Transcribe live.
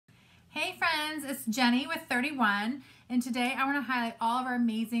Hey friends, it's Jenny with 31, and today I want to highlight all of our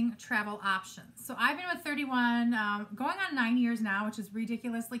amazing travel options. So I've been with 31 going on 9 years now, which is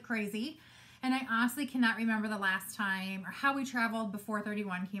ridiculously crazy, and I honestly cannot remember the last time or how we traveled before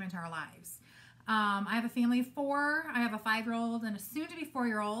 31 came into our lives. I have a family of 4. I have a 5-year-old and a soon-to-be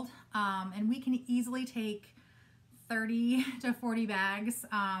 4-year-old, and we can easily take 30 to 40 bags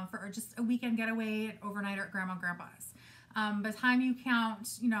for just a weekend getaway overnight at Grandma and Grandpa's. By the time you count,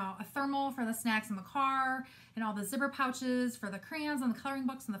 a thermal for the snacks in the car and all the zipper pouches for the crayons and the coloring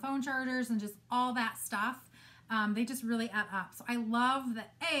books and the phone chargers and just all that stuff, they just really add up. So I love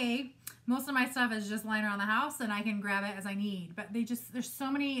that most of my stuff is just lying around the house and I can grab it as I need. But there's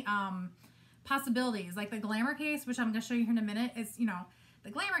so many possibilities. Like the Glamour case, which I'm going to show you here in a minute, is,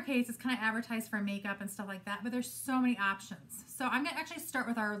 the Glamour case is kind of advertised for makeup and stuff like that, but there's so many options. So I'm going to actually start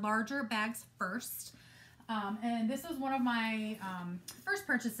with our larger bags first. And this was one of my first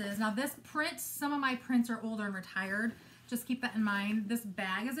purchases. Now this print, some of my prints are older and retired. Just keep that in mind. This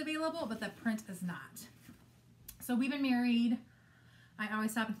bag is available, but the print is not. So we've been married. I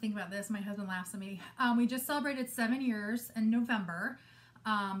always stop and think about this. My husband laughs at me. We just celebrated 7 years in November.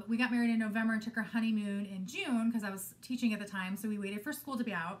 We got married in November and took our honeymoon in June because I was teaching at the time. So we waited for school to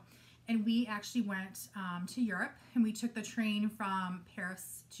be out. And we actually went to Europe, and we took the train from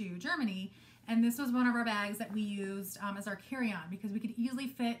Paris to Germany. And this was one of our bags that we used as our carry-on because we could easily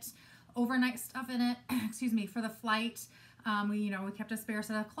fit overnight stuff in it, excuse me, for the flight. We kept a spare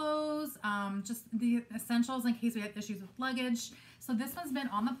set of clothes, just the essentials in case we had issues with luggage. So this one's been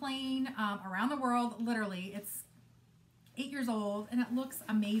on the plane around the world, literally. It's 8 years old, and it looks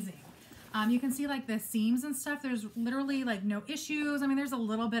amazing. You can see like the seams and stuff. There's literally like no issues. I mean, there's a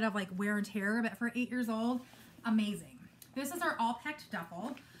little bit of like wear and tear, but for 8 years old, amazing. This is our all-packed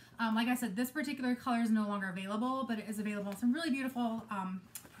duffel. Like I said, this particular color is no longer available, but it is available in some really beautiful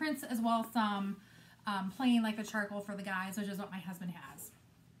prints, as well as some plain like the charcoal for the guys, which is what my husband has.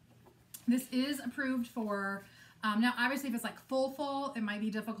 This is approved for, now obviously if it's like full, it might be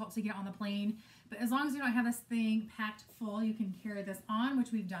difficult to get on the plane, but as long as you don't have this thing packed full, you can carry this on,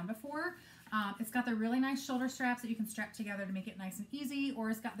 which we've done before. It's got the really nice shoulder straps that you can strap together to make it nice and easy, or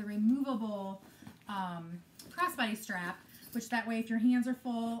it's got the removable crossbody strap, which that way if your hands are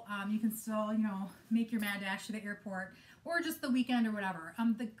full, you can still, make your mad dash to the airport or just the weekend or whatever.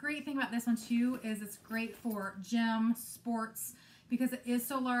 The great thing about this one too is it's great for gym, sports, because it is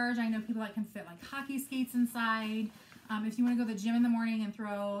so large. I know people that can fit like hockey skates inside. If you want to go to the gym in the morning and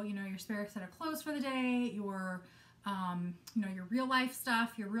throw, your spare set of clothes for the day, your real life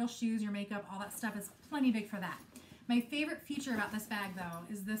stuff, your real shoes, your makeup, all that stuff is plenty big for that. My favorite feature about this bag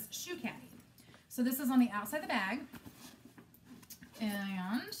though is this shoe caddy. So this is on the outside of the bag.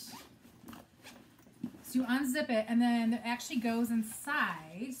 And so you unzip it, and then it actually goes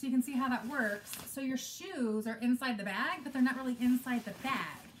inside, so you can see how that works. So your shoes are inside the bag, but they're not really inside the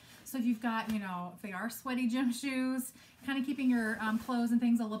bag. So if you've got, if they are sweaty gym shoes, kind of keeping your clothes and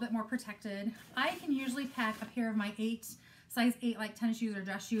things a little bit more protected. I can usually pack a pair of my size 8 like tennis shoes or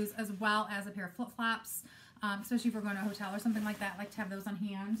dress shoes, as well as a pair of flip-flops, especially if we're going to a hotel or something like that. I like to have those on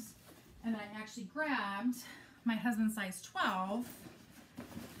hand. And then I actually grabbed my husband's size 12.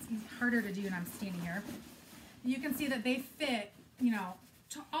 It's harder to do when I'm standing here. You can see that they fit,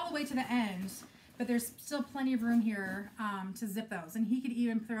 all the way to the end, but there's still plenty of room here to zip those. And he could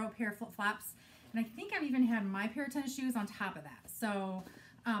even throw a pair of flip-flops. And I think I've even had my pair of tennis shoes on top of that. So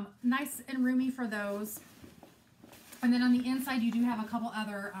nice and roomy for those. And then on the inside, you do have a couple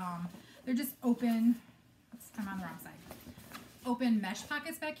other, they're just open, I'm on the wrong side. Open mesh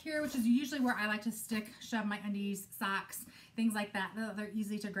pockets back here, which is usually where I like to shove my undies, socks, things like that. They're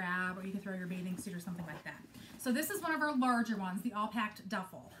easy to grab, or you can throw your bathing suit or something like that. So this is one of our larger ones, the all-packed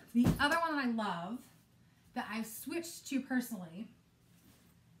duffel. The other one that I love, that I've switched to personally,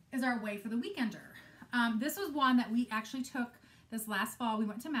 is our Way for the Weekender. This was one that we actually took this last fall. We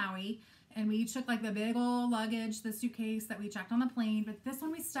went to Maui, and we took like the big old luggage, the suitcase that we checked on the plane, but this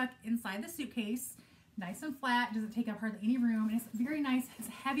one we stuck inside the suitcase. Nice and flat, doesn't take up hardly any room, and it's very nice. It's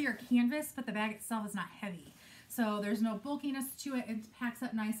a heavier canvas, but the bag itself is not heavy. So there's no bulkiness to it. It packs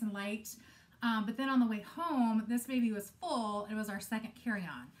up nice and light. But then on the way home, this baby was full. It was our second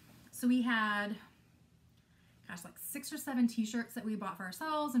carry-on. So we had, like 6 or 7 t-shirts that we bought for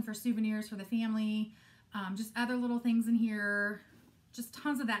ourselves and for souvenirs for the family. Just other little things in here. Just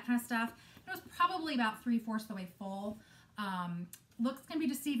tons of that kind of stuff. It was probably about 3/4 the way full. Looks can be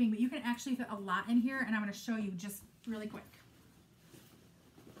deceiving, but you can actually fit a lot in here, and I'm going to show you just really quick.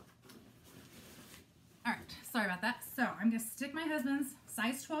 All right, sorry about that. So I'm going to stick my husband's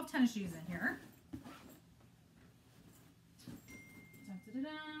size 12 tennis shoes in here. So And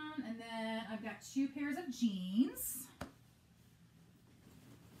then I've got 2 pairs of jeans.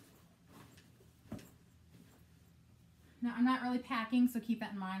 Now, I'm not really packing, so keep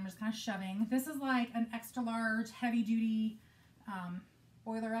that in mind. I'm just kind of shoving. This is like an extra large, heavy duty,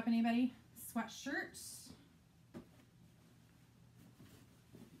 boiler up anybody, sweatshirt.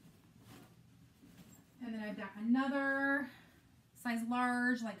 And then I've got another size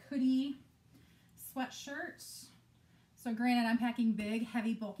large, like hoodie, sweatshirt. So granted, I'm packing big,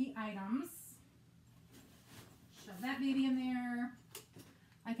 heavy, bulky items. Shove that baby in there.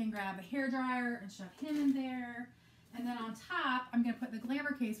 I can grab a hairdryer and shove him in there. And then on top, I'm going to put the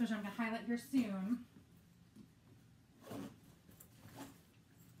Glamour case, which I'm going to highlight here soon.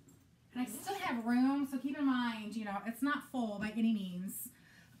 And I still have room, so keep in mind, you know, it's not full by any means.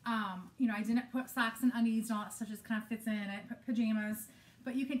 You know, I didn't put socks and undies and all that stuff, just kind of fits in. I put pajamas,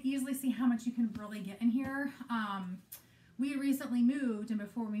 but you can easily see how much you can really get in here. We recently moved, and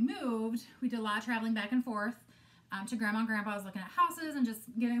before we moved, we did a lot of traveling back and forth to Grandma and Grandpa's, looking at houses and just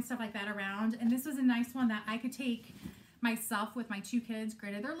getting stuff like that around. And this was a nice one that I could take myself with my 2 kids.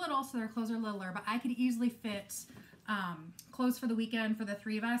 Granted, they're little, so their clothes are littler, but I could easily fit clothes for the weekend for the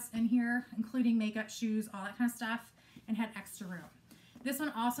 3 of us in here, including makeup, shoes, all that kind of stuff, and had extra room. This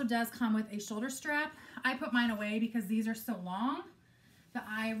one also does come with a shoulder strap. I put mine away because these are so long that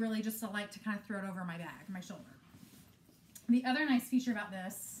I really just like to kind of throw it over my bag, my shoulder. The other nice feature about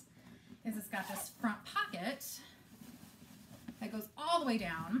this is it's got this front pocket that goes all the way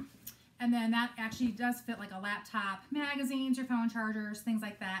down, and then that actually does fit like a laptop, magazines, your phone chargers, things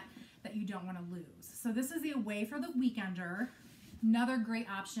like that that you don't want to lose. So this is the away for the weekender. Another great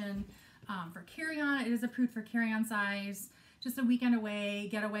option for carry-on. It is approved for carry-on size. Just a weekend away,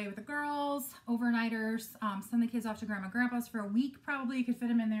 get away with the girls, overnighters, send the kids off to Grandma and Grandpa's for a week probably. You could fit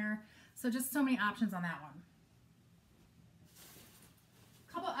them in there. So just so many options on that one.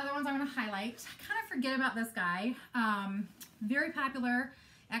 A couple other ones I want to highlight. I kind of forget about this guy. Very popular.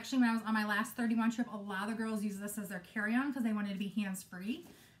 Actually, when I was on my last 31 trip, a lot of the girls use this as their carry-on because they wanted to be hands-free.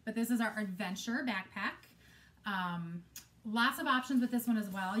 But this is our adventure backpack. Lots of options with this one as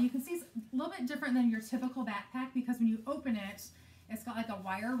well. You can see it's a little bit different than your typical backpack because when you open it, it's got like a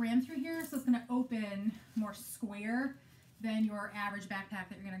wire rim through here, so it's going to open more square than your average backpack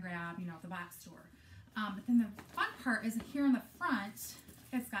that you're going to grab, you know, at the box store. But then the fun part is here in the front,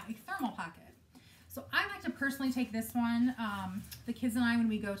 it's got a thermal pocket. So I like to personally take this one. The kids and I, when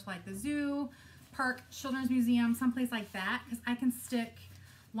we go to like the zoo, park, children's museum, someplace like that, because I can stick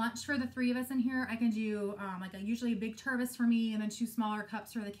lunch for the 3 of us in here. I can do usually a big turbot for me and then 2 smaller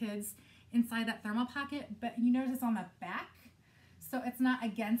cups for the kids inside that thermal pocket. But you notice it's on the back, so it's not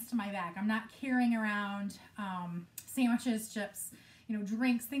against my back. I'm not carrying around sandwiches, chips, you know,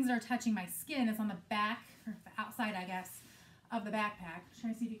 drinks, things that are touching my skin. It's on the back, or the outside, I guess, of the backpack.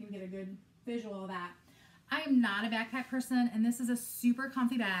 Trying to see if you can get a good visual of that. I am not a backpack person, and this is a super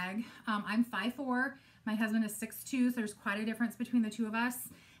comfy bag. I'm 5'4". My husband is 6'2", so there's quite a difference between the 2 of us,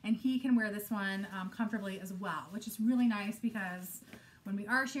 and he can wear this one comfortably as well, which is really nice because when we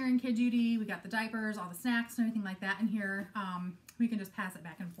are sharing kid duty, we got the diapers, all the snacks, and everything like that in here. We can just pass it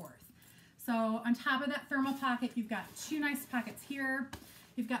back and forth. So on top of that thermal pocket, you've got 2 nice pockets here.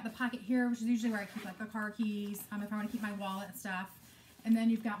 You've got the pocket here, which is usually where I keep like the car keys, if I want to keep my wallet and stuff. And then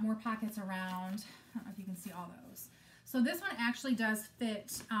you've got more pockets around. I don't know if you can see all those. So this one actually does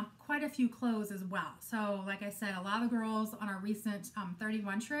fit quite a few clothes as well. So like I said, a lot of the girls on our recent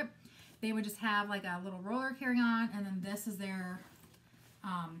 31 trip, they would just have like a little roller carry-on, and then this is their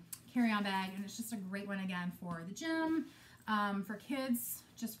carry-on bag, and it's just a great one again for the gym, for kids,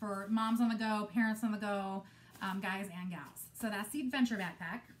 just for moms on the go, parents on the go, guys and gals. So that's the adventure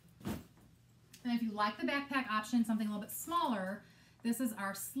backpack. And if you like the backpack option, something a little bit smaller, this is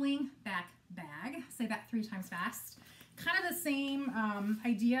our sling back bag. Say that 3 times fast. Kind of the same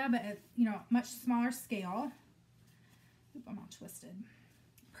idea, but at, you know, much smaller scale. Oop, I'm all twisted.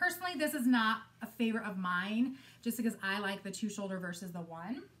 Personally, this is not a favorite of mine, just because I like the 2 shoulder versus the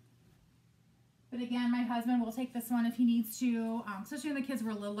 1. But again, my husband will take this one if he needs to, especially when the kids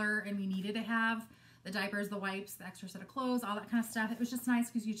were littler and we needed to have the diapers, the wipes, the extra set of clothes, all that kind of stuff. It was just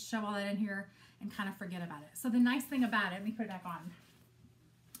nice because you shove all that in here and kind of forget about it. So the nice thing about it, let me put it back on.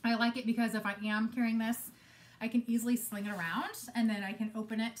 I like it because if I am carrying this, I can easily sling it around, and then I can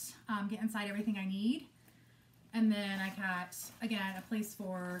open it, get inside everything I need. And then I got, again, a place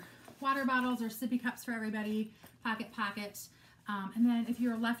for water bottles or sippy cups for everybody, pocket. And then if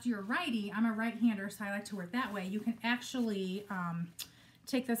you're lefty or righty, I'm a right-hander, so I like to work that way. You can actually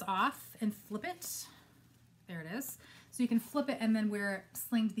take this off and flip it. There it is. So you can flip it and then wear it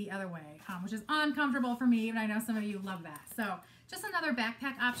slinged the other way, which is uncomfortable for me, but I know some of you love that. So just another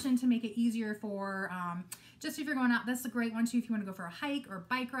backpack option to make it easier for just if you're going out. This is a great one too if you want to go for a hike or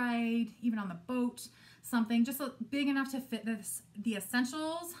bike ride, even on the boat, something just big enough to fit the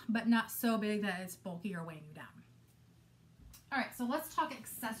essentials, but not so big that it's bulky or weighing you down. All right, so let's talk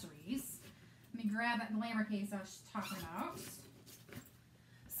accessories. Let me grab that glamour case I was talking about.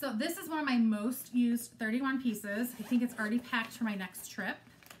 So this is one of my most used 31 pieces. I think it's already packed for my next trip.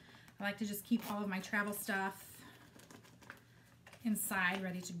 I like to just keep all of my travel stuff inside,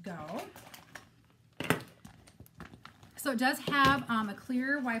 ready to go. So it does have a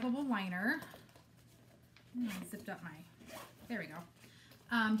clear wipeable liner. I zipped up my, there we go.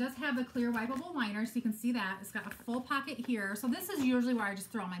 Does have the clear wipeable liner, so you can see that. It's got a full pocket here. So this is usually where I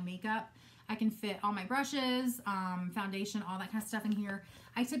just throw all my makeup. I can fit all my brushes, foundation, all that kind of stuff in here.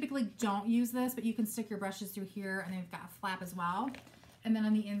 I typically don't use this, but you can stick your brushes through here, and they've got a flap as well. And then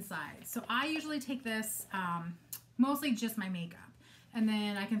on the inside. So I usually take this, mostly just my makeup. And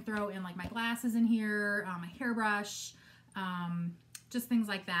then I can throw in like my glasses in here, my hairbrush, just things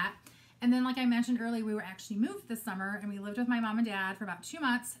like that. And then like I mentioned earlier, we were actually moved this summer and we lived with my mom and dad for about 2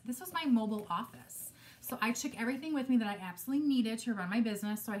 months. This was my mobile office. So I took everything with me that I absolutely needed to run my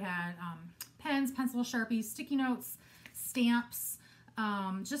business. So I had pens, pencils, Sharpies, sticky notes, stamps,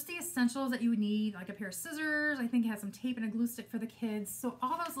 just the essentials that you would need, like a pair of scissors. I think it had some tape and a glue stick for the kids. So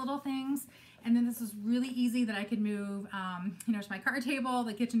all those little things. And then this was really easy that I could move, you know, to my card table,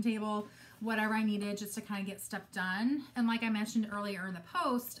 the kitchen table, whatever I needed just to kind of get stuff done. And like I mentioned earlier in the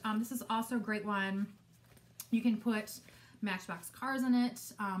post, this is also a great one. You can put Matchbox cars in it,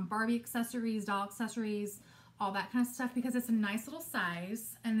 Barbie accessories, doll accessories, all that kind of stuff, because it's a nice little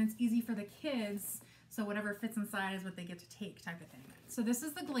size and it's easy for the kids. So whatever fits inside is what they get to take, type of thing. So this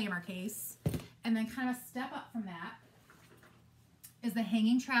is the glamour case. And then kind of step up from that is the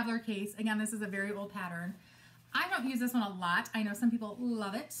hanging traveler case. Again, this is a very old pattern. I don't use this one a lot. I know some people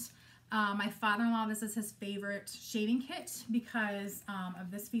love it. My father-in-law, this is his favorite shaving kit because of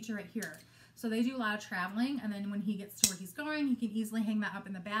this feature right here. So they do a lot of traveling, and then when he gets to where he's going, he can easily hang that up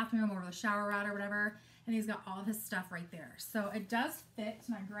in the bathroom or the shower rod or whatever, and he's got all of his stuff right there. So it does fit,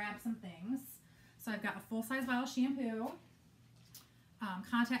 and I grabbed some things. So I've got a full-size bottle of shampoo,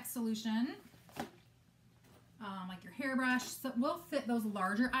 contact solution, like your hairbrush. So it will fit those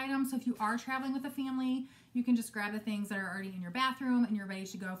larger items. So if you are traveling with a family, you can just grab the things that are already in your bathroom and you're ready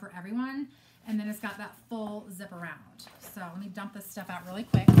to go for everyone. And then it's got that full zip around. So let me dump this stuff out really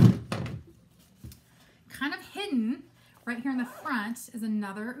quick. Kind of hidden right here in the front is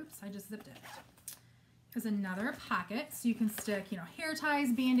another, oops, I just zipped it, is another pocket. So you can stick, you know, hair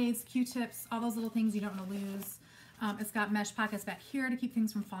ties, Band-Aids, Q-tips, all those little things you don't want to lose. It's got mesh pockets back here to keep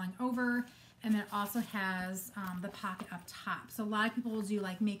things from falling over. And then it also has the pocket up top. So a lot of people will do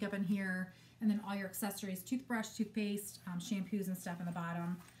like makeup in here, and then all your accessories, toothbrush, toothpaste, shampoos and stuff in the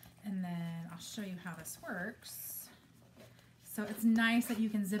bottom. And then I'll show you how this works. So it's nice that you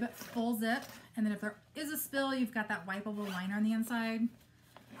can zip it full zip. And then if there is a spill, you've got that wipeable liner on the inside.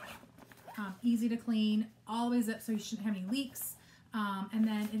 Easy to clean, always zip so you shouldn't have any leaks. And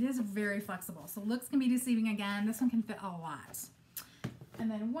then it is very flexible. So looks can be deceiving again. This one can fit a lot. And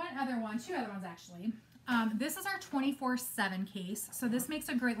then two other ones actually. This is our 24/7 case. So this makes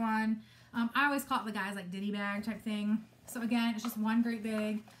a great one. I always call it the guys like ditty bag type thing. So again, it's just one great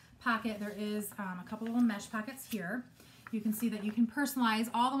big pocket. There is a couple little mesh pockets here. You can see that you can personalize.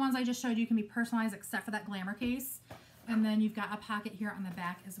 All the ones I just showed you can be personalized except for that glamour case. And then you've got a pocket here on the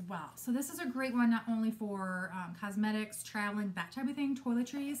back as well. So this is a great one not only for cosmetics, traveling, that type of thing,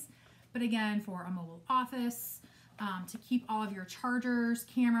 toiletries, but again for a mobile office, to keep all of your chargers,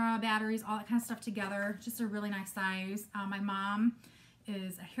 camera, batteries, all that kind of stuff together. Just a really nice size. My mom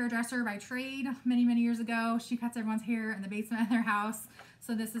is a hairdresser by trade many, many years ago. She cuts everyone's hair in the basement of their house.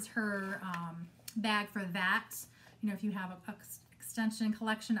 So this is her bag for that. You know, if you have a extension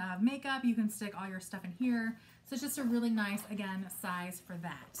collection of makeup, you can stick all your stuff in here. So it's just a really nice, again, size for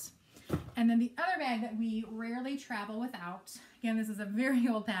that. And then the other bag that we rarely travel without, again, this is a very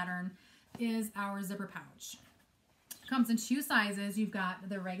old pattern, is our zipper pouch. Comes in 2 sizes. You've got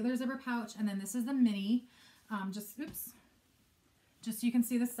the regular zipper pouch, and then this is the mini. Just so you can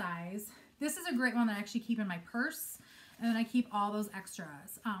see the size. This is a great one that I actually keep in my purse, and then I keep all those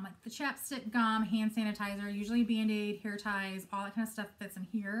extras, like the chapstick, gum, hand sanitizer, usually Band-Aid, hair ties, all that kind of stuff fits in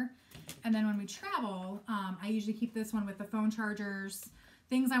here. And then when we travel, I usually keep this one with the phone chargers,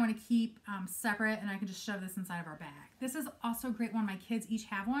 things I want to keep separate, and I can just shove this inside of our bag. This is also a great one. My kids each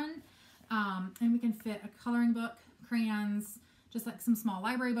have one, and we can fit a coloring book, crayons, just like some small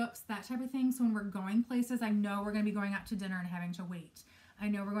library books, that type of thing. So when we're going places, I know we're going to be going out to dinner and having to wait. I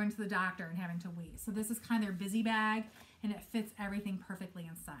know we're going to the doctor and having to wait. So this is kind of their busy bag. and it fits everything perfectly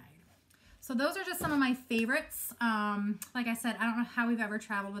inside. So those are just some of my favorites. Like I said, I don't know how we've ever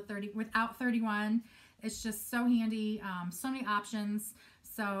traveled without 31. It's just so handy, so many options.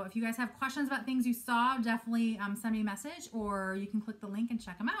 So if you guys have questions about things you saw, definitely send me a message, or you can click the link and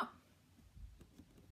check them out.